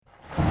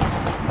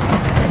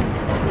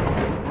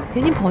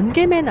대님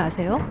번개맨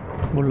아세요?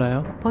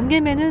 몰라요.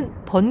 번개맨은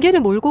번개를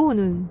몰고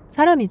오는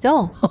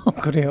사람이죠?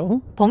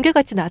 그래요?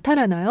 번개같이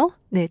나타나나요?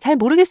 네, 잘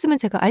모르겠으면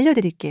제가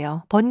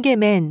알려드릴게요.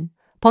 번개맨.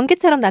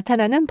 번개처럼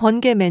나타나는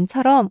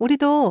번개맨처럼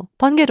우리도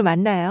번개로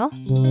만나요.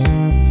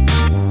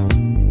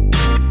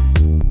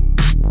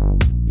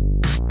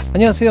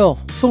 안녕하세요.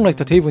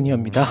 송라이터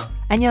데이브니어입니다.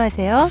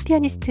 안녕하세요.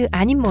 피아니스트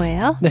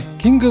안임모예요. 네,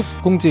 긴급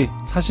공지.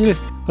 사실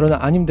그러나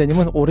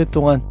아님대님은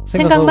오랫동안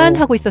생각만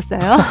하고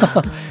있었어요.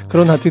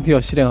 그러나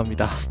드디어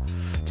실행합니다.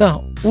 자,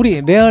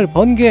 우리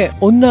래알번개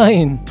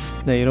온라인.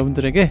 네,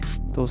 여러분들에게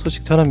또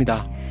소식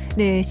전합니다.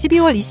 네,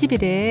 12월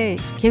 20일에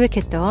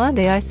계획했던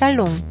래알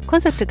살롱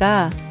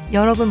콘서트가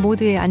여러분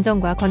모두의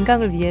안전과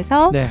건강을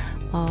위해서 네.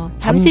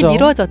 잠시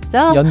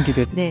미뤄졌죠?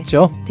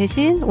 연기됐죠. 네,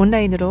 대신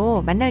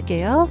온라인으로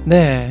만날게요.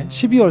 네,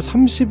 12월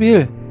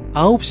 30일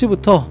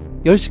 9시부터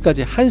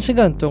 10시까지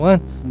 1시간 동안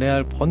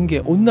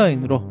래알번개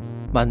온라인으로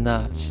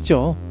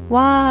만나시죠.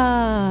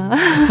 와.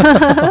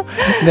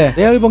 네,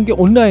 래알번개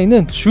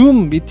온라인은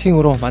줌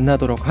미팅으로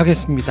만나도록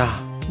하겠습니다.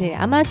 네,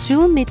 아마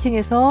줌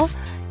미팅에서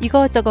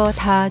이것저것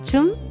다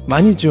줌,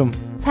 많이 줌,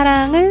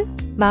 사랑을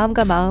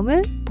마음과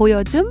마음을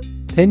보여줌,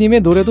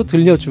 대님의 노래도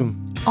들려줌.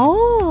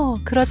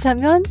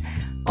 그렇다면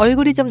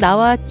얼굴이 좀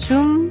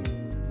나와주면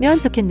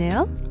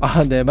좋겠네요.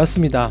 아, 네,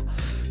 맞습니다.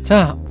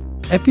 자,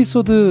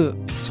 에피소드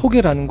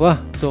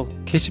소개란과 또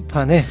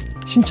게시판에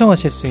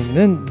신청하실 수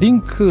있는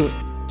링크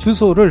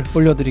주소를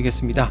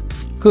올려드리겠습니다.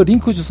 그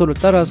링크 주소를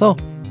따라서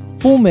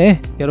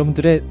폼에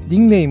여러분들의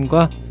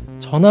닉네임과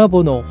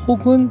전화번호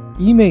혹은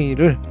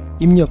이메일을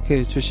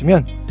입력해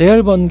주시면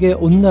래알번개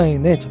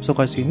온라인에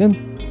접속할 수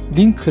있는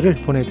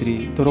링크를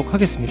보내드리도록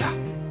하겠습니다.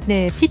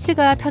 네,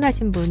 PC가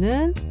편하신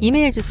분은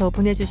이메일 주소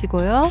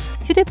보내주시고요.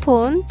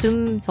 휴대폰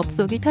줌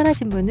접속이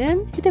편하신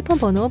분은 휴대폰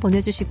번호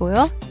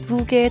보내주시고요.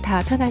 두 개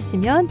다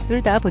편하시면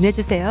둘 다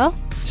보내주세요.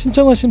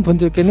 신청하신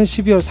분들께는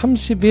 12월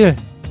 30일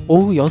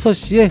오후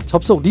 6시에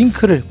접속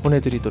링크를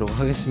보내드리도록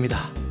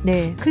하겠습니다.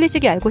 네,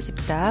 클래식이 알고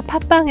싶다.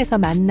 팟빵에서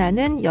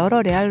만나는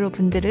여러 래알러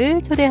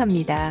분들을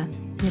초대합니다.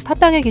 네,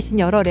 팟빵에 계신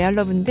여러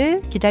래알러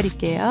분들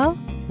기다릴게요.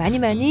 많이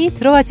많이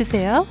들어와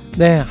주세요.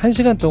 네,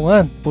 1시간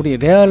동안 우리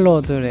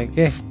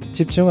래알러들에게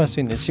집중할 수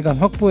있는 시간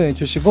확보해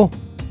주시고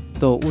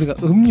또 우리가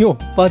음료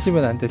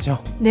빠지면 안 되죠.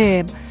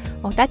 네,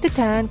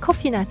 따뜻한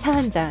커피나 차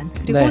한 잔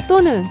그리고 네.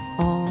 또는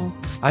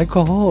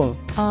알코올.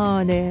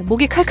 네,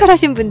 목이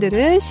칼칼하신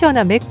분들은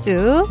시원한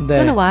맥주 네.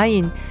 또는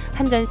와인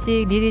한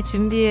잔씩 미리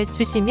준비해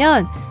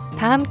주시면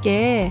다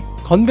함께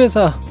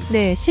건배사.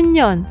 네,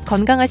 신년,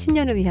 건강한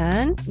신년을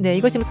위한, 네,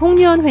 이거 지금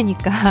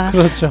송년회니까.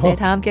 그렇죠. 네,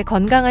 다 함께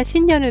건강한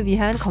신년을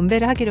위한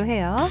건배를 하기로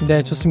해요.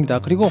 네, 좋습니다.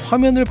 그리고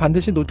화면을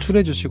반드시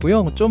노출해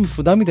주시고요. 좀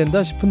부담이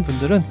된다 싶은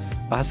분들은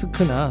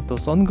마스크나 또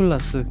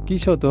선글라스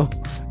끼셔도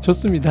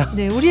좋습니다.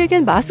 네,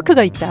 우리에겐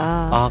마스크가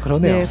있다. 아,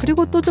 그러네요. 네,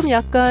 그리고 또 좀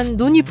약간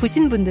눈이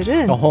부신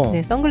분들은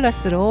네,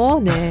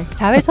 선글라스로 네,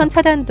 자외선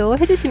차단도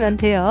해주시면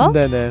돼요.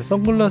 네네,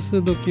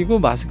 선글라스도 끼고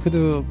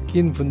마스크도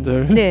낀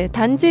분들. 네,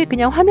 단지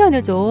그냥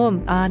화면을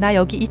좀 나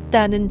여기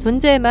있다는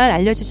존재만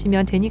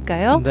알려주시면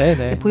되니까요. 네네.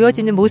 네,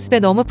 보여지는 모습에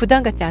너무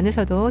부담 갖지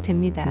않으셔도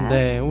됩니다.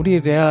 네, 우리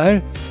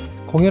래알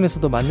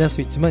공연에서도 만날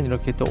수 있지만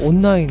이렇게 또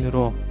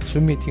온라인으로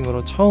줌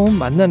미팅으로 처음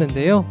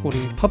만나는데요. 우리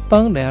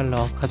팟빵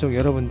래알러 가족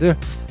여러분들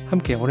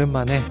함께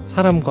오랜만에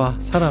사람과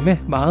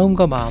사람의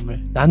마음과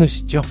마음을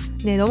나누시죠.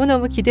 네,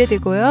 너무너무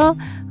기대되고요.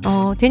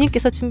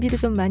 대님께서 준비를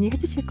좀 많이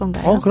해주실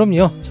건가요?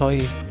 그럼요.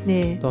 저희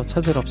네. 또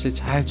차질 없이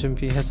잘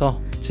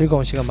준비해서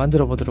즐거운 시간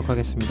만들어 보도록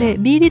하겠습니다. 네,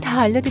 미리 다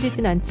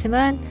알려드리진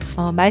않지만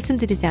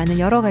말씀드리지 않은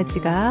여러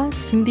가지가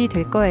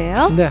준비될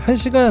거예요. 네,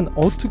 1시간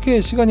어떻게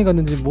시간이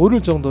갔는지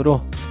모를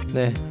정도로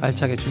네,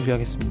 알차게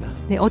준비하겠습니다.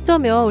 네,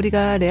 어쩌면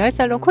우리가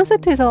래알살롱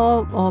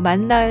콘서트에서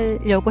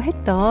만나려고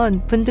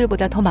했던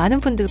분들보다 더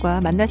많은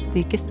분들과 만날 수도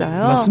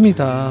있겠어요.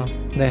 맞습니다.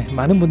 네,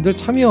 많은 분들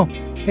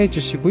참여해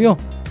주시고요.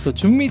 또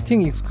줌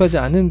미팅 익숙하지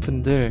않은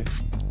분들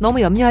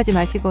너무 염려하지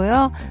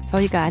마시고요.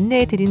 저희가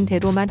안내해 드린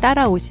대로만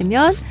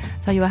따라오시면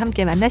저희와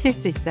함께 만나실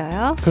수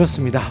있어요.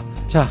 그렇습니다.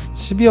 자,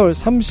 12월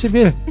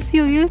 30일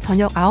수요일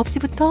저녁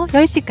 9시부터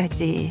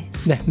 10시까지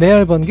네,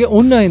 래알번개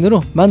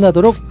온라인으로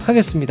만나도록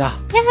하겠습니다.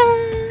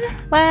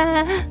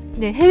 와,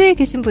 네, 해외에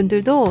계신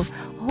분들도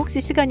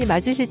혹시 시간이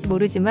맞으실지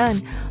모르지만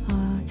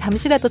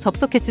잠시라도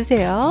접속해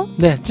주세요.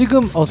 네,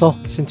 지금 어서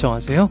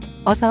신청하세요.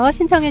 어서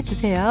신청해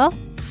주세요.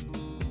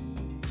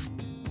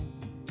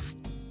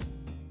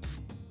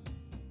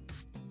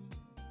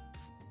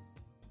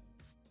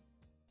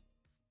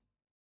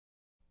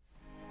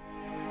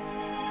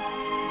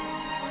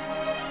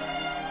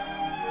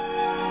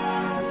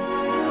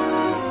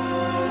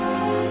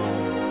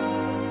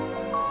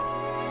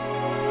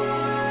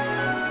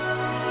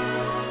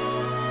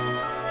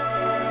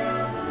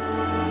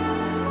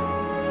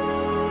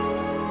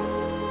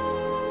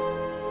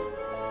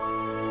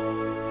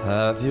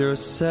 Have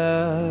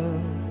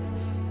yourself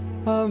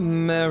a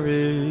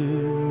merry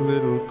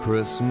little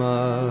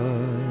Christmas.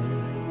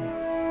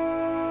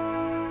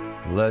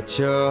 Let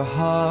your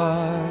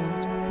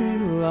heart be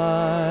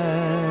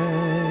light.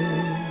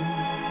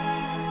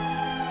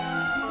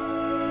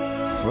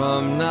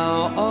 From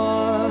now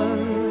on,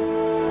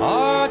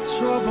 our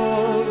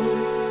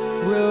troubles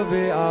will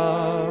be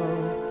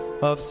out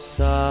of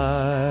sight.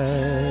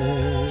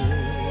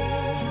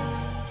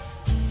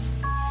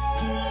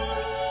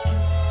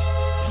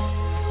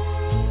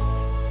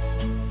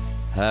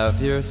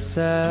 Have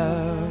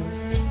yourself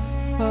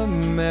a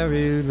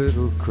merry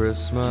little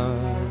Christmas.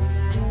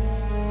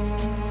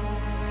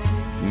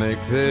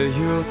 Make the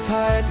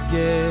Yuletide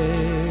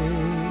gay.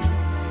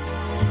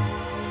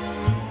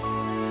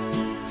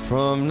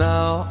 From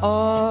now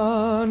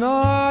on,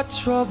 our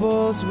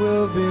troubles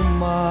will be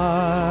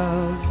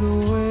miles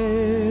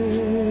away.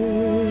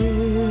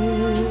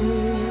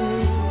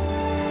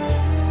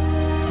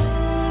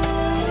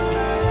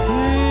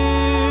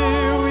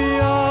 Here we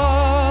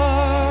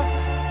are,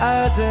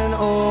 as in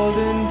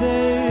olden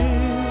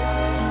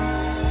days,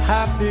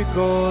 happy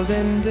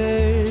golden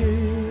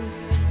days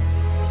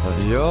of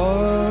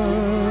yore.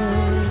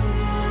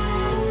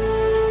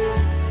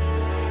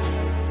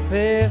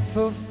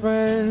 Faithful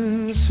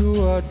friends who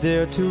are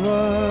dear to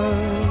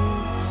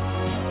us,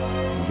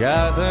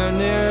 gather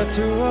near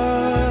to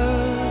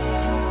us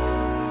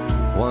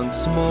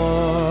once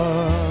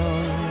more.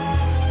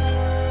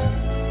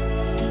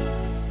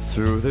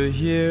 Through the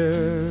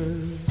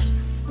years,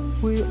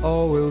 we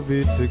all will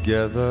be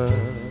together,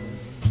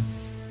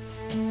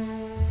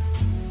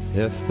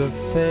 if the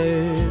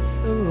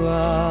fates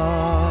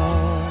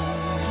allow.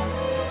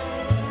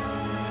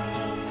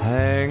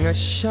 Hang a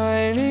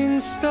shining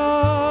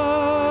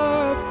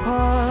star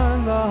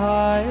upon the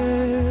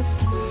highest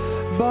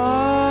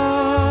bough,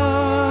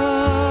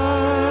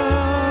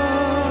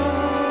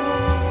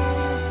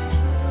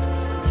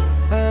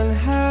 and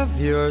have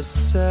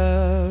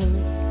yourself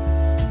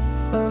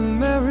a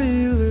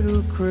merry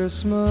little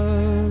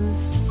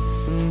Christmas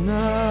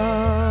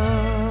now.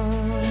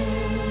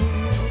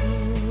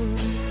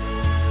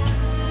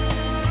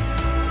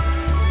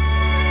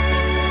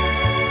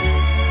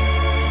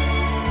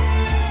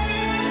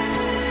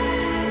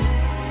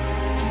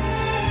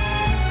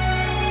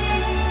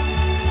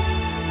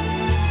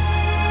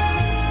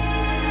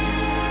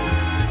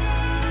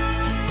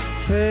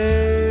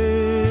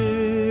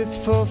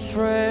 Faithful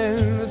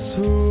friends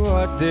who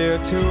are dear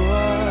to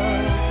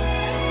us,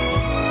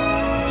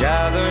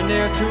 gather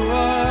near to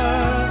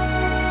us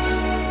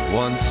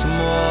once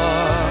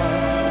more.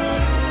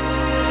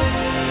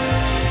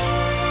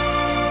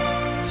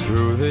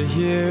 Through the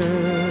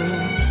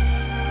years,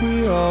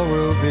 we all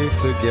will be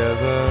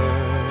together,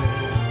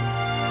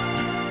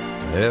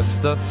 if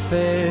the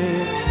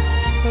fates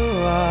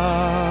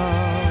allow.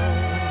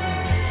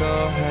 So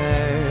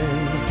hang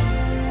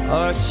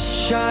a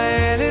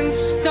shining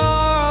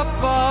star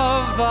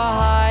above the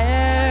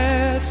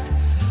highest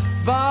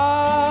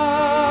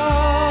bough,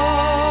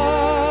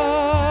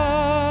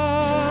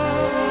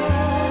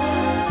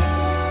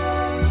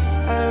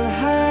 and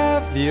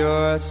have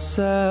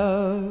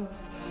yourself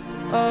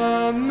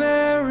a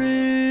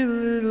merry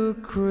little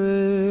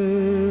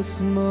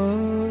Christmas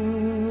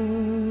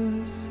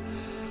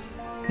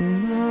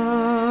now.